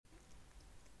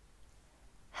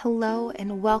Hello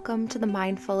and welcome to the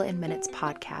Mindful in Minutes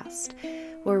podcast,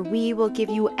 where we will give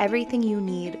you everything you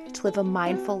need to live a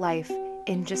mindful life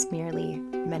in just merely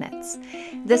minutes.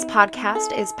 This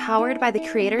podcast is powered by the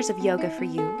creators of Yoga for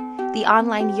You, the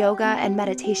online yoga and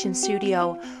meditation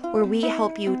studio where we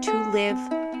help you to live,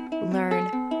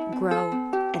 learn, grow,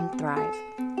 and thrive.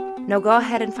 Now go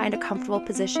ahead and find a comfortable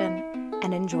position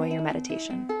and enjoy your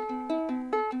meditation.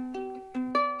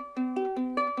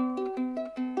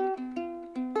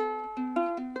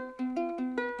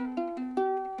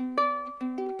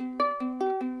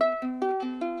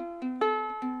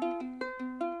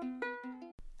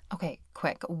 Okay,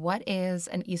 quick. What is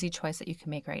an easy choice that you can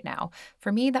make right now?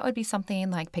 For me, that would be something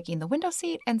like picking the window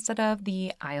seat instead of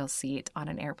the aisle seat on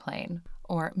an airplane,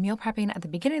 or meal prepping at the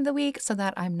beginning of the week so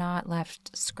that I'm not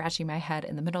left scratching my head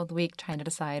in the middle of the week trying to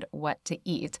decide what to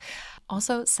eat.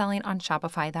 Also, selling on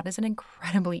Shopify, that is an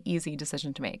incredibly easy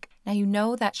decision to make. Now, you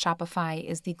know that Shopify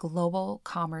is the global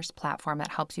commerce platform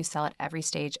that helps you sell at every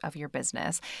stage of your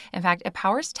business. In fact, it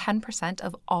powers 10%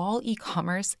 of all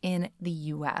e-commerce in the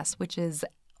US, which is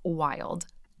wild.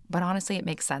 But honestly, it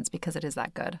makes sense because it is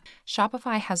that good.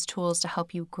 Shopify has tools to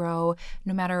help you grow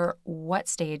no matter what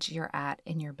stage you're at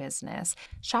in your business.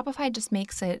 Shopify just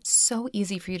makes it so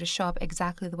easy for you to show up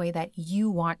exactly the way that you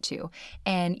want to.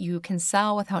 And you can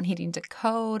sell without needing to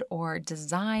code or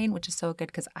design, which is so good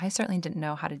because I certainly didn't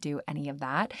know how to do any of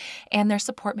that. And their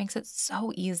support makes it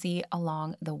so easy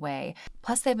along the way.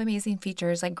 Plus, they have amazing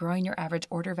features like growing your average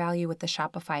order value with the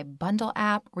Shopify Bundle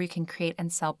app, where you can create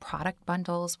and sell product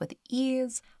bundles with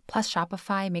ease. Plus,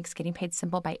 Shopify makes getting paid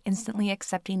simple by instantly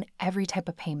accepting every type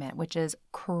of payment, which is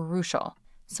crucial.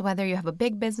 So whether you have a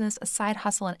big business, a side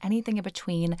hustle, and anything in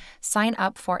between, sign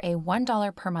up for a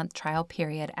 $1 per month trial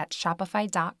period at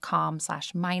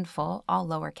shopify.com/mindful, all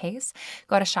lowercase.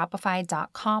 Go to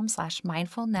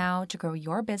shopify.com/mindful now to grow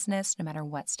your business no matter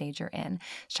what stage you're in.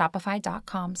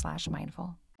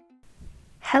 Shopify.com/mindful.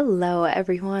 Hello,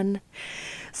 everyone.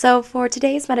 So for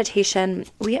today's meditation,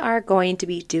 we are going to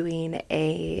be doing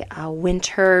a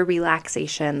winter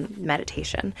relaxation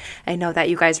meditation. I know that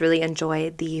you guys really enjoy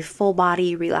the full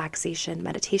body relaxation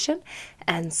meditation.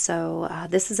 And so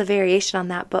this is a variation on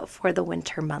that, but for the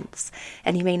winter months.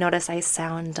 And you may notice I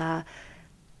sound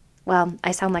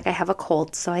like I have a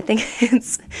cold, so I think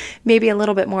it's maybe a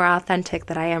little bit more authentic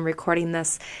that I am recording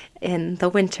this in the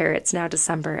winter. It's now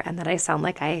December, and that I sound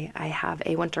like I have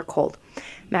a winter cold.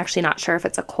 I'm actually not sure if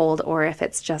it's a cold or if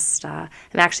it's just, I'm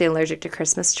actually allergic to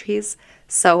Christmas trees,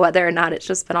 so whether or not it's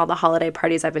just been all the holiday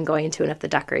parties I've been going to and if the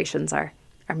decorations are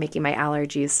making my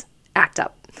allergies act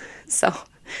up. So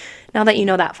now that you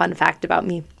know that fun fact about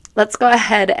me, let's go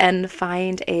ahead and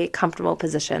find a comfortable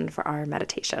position for our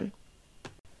meditation.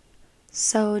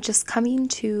 So just coming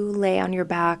to lay on your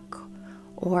back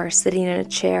or sitting in a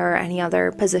chair or any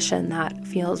other position that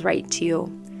feels right to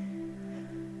you.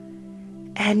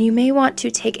 And you may want to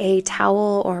take a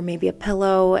towel or maybe a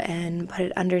pillow and put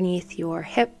it underneath your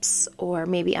hips or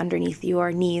maybe underneath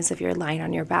your knees if you're lying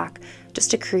on your back,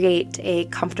 just to create a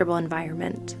comfortable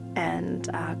environment and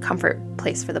a comfort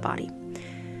place for the body.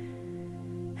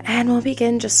 And we'll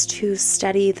begin just to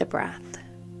steady the breath.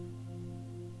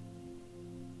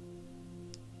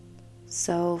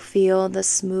 So feel the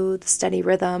smooth, steady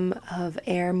rhythm of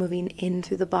air moving in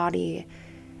through the body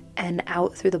and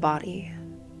out through the body.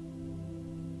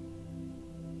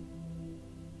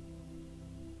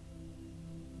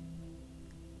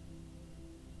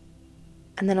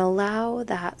 And then allow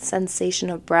that sensation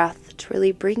of breath to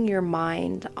really bring your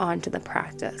mind onto the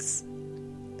practice.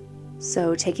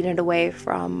 So taking it away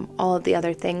from all of the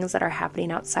other things that are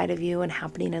happening outside of you and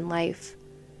happening in life.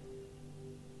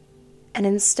 And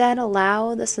instead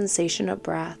allow the sensation of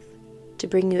breath to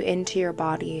bring you into your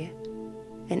body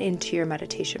and into your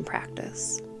meditation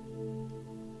practice.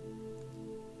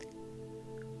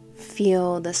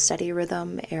 Feel the steady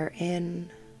rhythm, air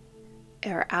in,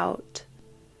 air out,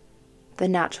 the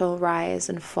natural rise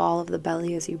and fall of the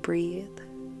belly as you breathe.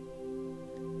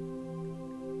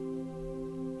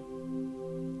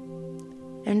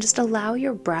 And just allow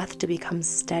your breath to become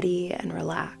steady and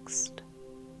relaxed.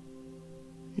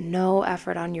 No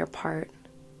effort on your part,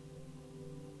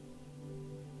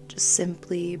 just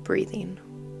simply breathing.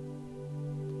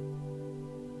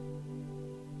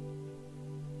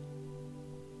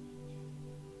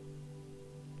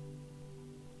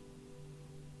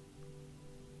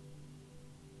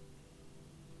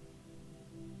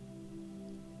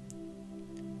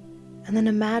 And then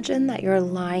imagine that you're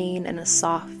lying in a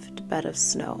soft bed of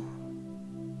snow.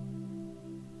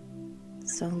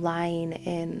 So lying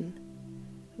in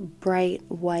bright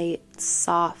white,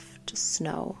 soft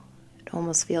snow. It It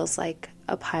almost feels like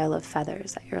a pile of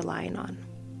feathers that you're lying on.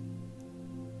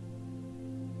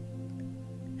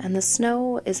 And the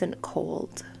snow isn't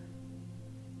cold.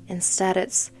 Instead,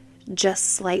 it's just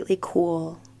slightly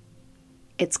cool.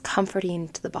 It's comforting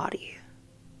to the body.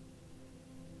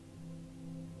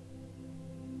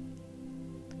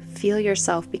 Feel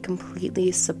yourself be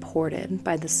completely supported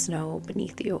by the snow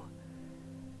beneath you.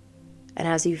 And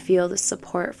as you feel the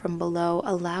support from below,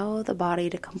 allow the body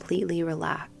to completely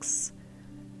relax.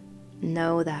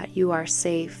 Know that you are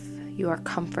safe, you are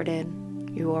comforted,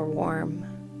 you are warm.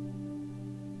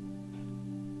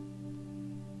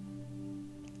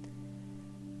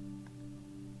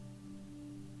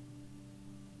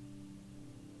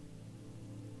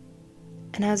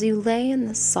 And as you lay in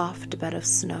the soft bed of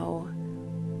snow,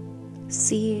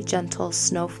 see gentle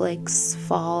snowflakes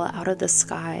fall out of the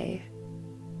sky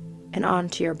and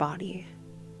onto your body.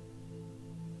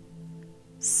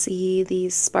 See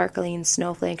these sparkling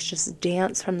snowflakes just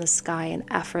dance from the sky and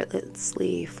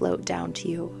effortlessly float down to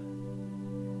you.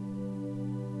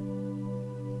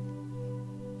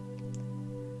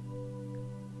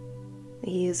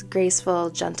 These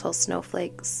graceful, gentle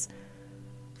snowflakes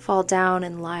fall down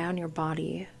and lie on your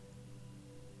body,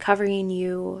 covering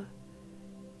you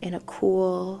in a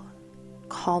cool,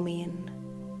 calming,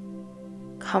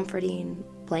 comforting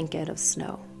blanket of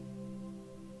snow.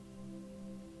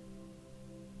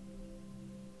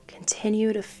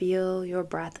 Continue to feel your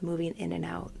breath moving in and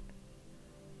out.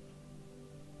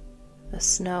 The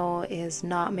snow is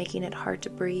not making it hard to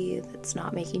breathe. It's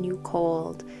not making you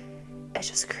cold. It's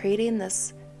just creating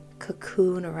this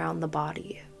cocoon around the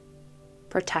body,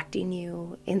 protecting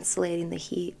you, insulating the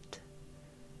heat.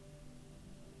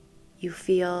 You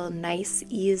feel nice,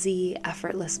 easy,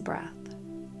 effortless breath.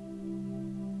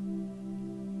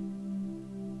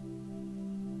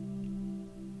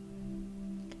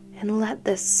 And let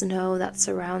this snow that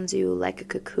surrounds you like a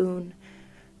cocoon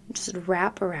just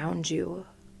wrap around you,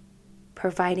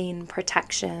 providing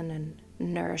protection and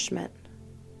nourishment.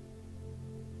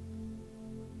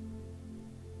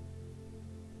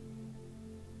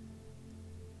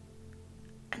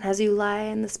 And as you lie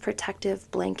in this protective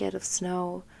blanket of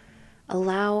snow,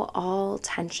 allow all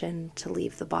tension to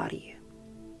leave the body.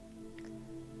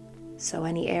 So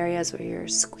any areas where you're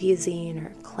squeezing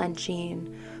or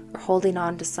clenching or holding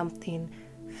on to something,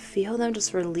 feel them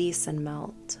just release and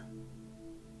melt.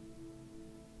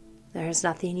 There's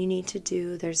nothing you need to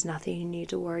do. There's nothing you need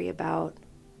to worry about.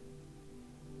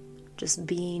 Just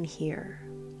being here.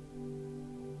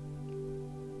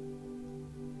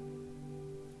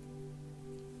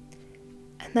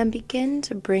 And then begin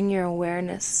to bring your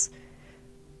awareness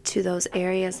to those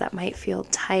areas that might feel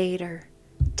tight or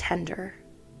tender.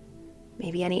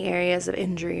 Maybe any areas of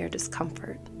injury or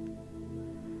discomfort.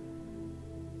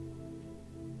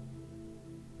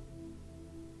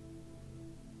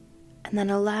 And then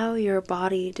allow your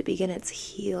body to begin its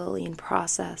healing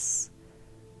process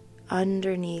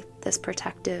underneath this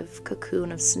protective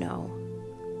cocoon of snow.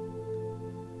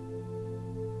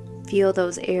 Feel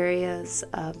those areas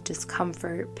of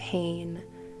discomfort, pain,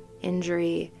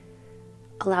 injury.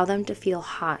 Allow them to feel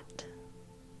hot.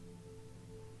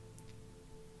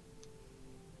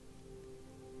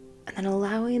 And then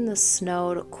allowing the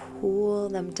snow to cool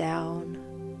them down,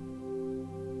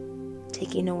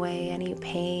 taking away any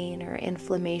pain or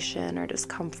inflammation or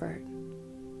discomfort.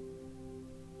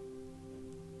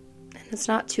 And it's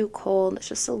not too cold, it's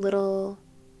just a little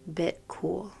bit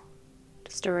cool.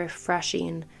 Just a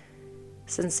refreshing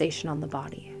sensation on the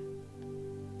body.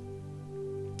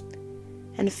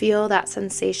 And feel that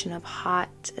sensation of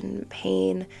hot and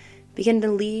pain begin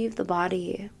to leave the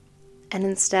body and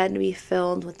instead be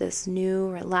filled with this new,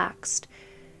 relaxed,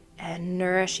 and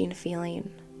nourishing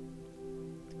feeling.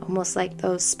 Almost like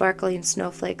those sparkling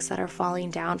snowflakes that are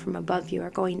falling down from above you are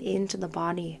going into the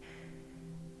body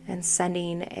and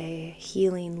sending a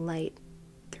healing light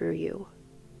through you.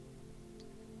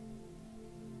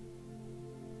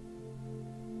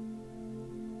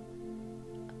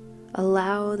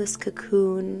 Allow this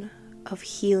cocoon of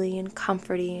healing,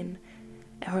 comforting,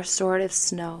 and restorative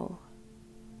snow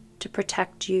to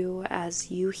protect you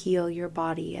as you heal your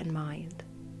body and mind.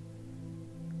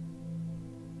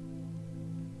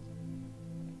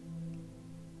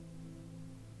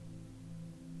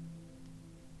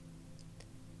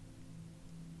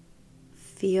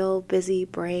 Feel busy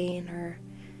brain or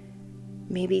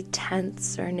maybe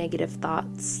tense or negative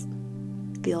thoughts.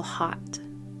 Feel hot.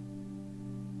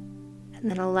 And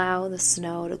then allow the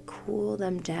snow to cool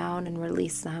them down and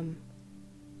release them.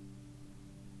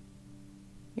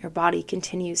 Your body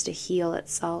continues to heal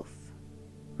itself,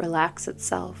 relax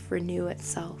itself, renew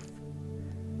itself.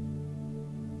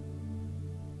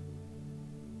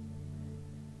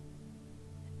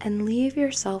 and leave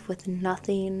yourself with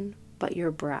nothing but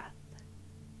your breath.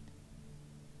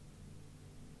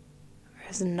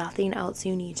 There's nothing else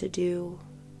you need to do,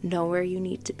 nowhere you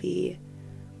need to be.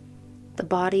 The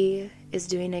body is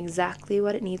doing exactly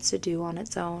what it needs to do on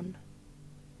its own,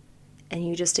 and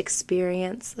you just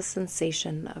experience the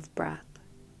sensation of breath.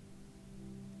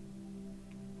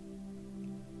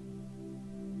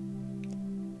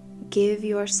 Give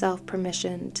yourself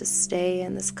permission to stay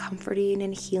in this comforting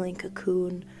and healing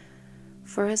cocoon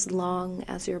for as long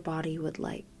as your body would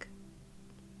like.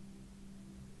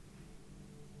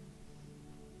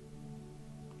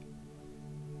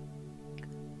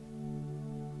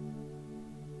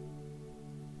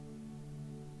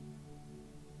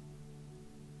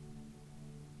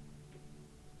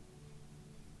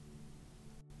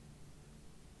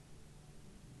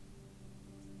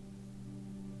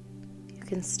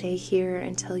 You can stay here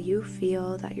until you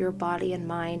feel that your body and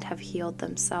mind have healed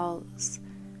themselves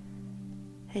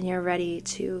and you're ready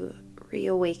to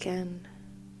reawaken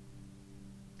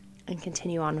and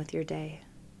continue on with your day.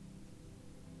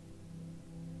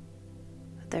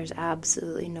 But there's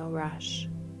absolutely no rush.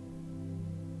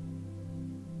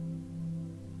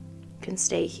 You can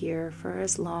stay here for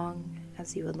as long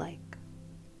as you would like.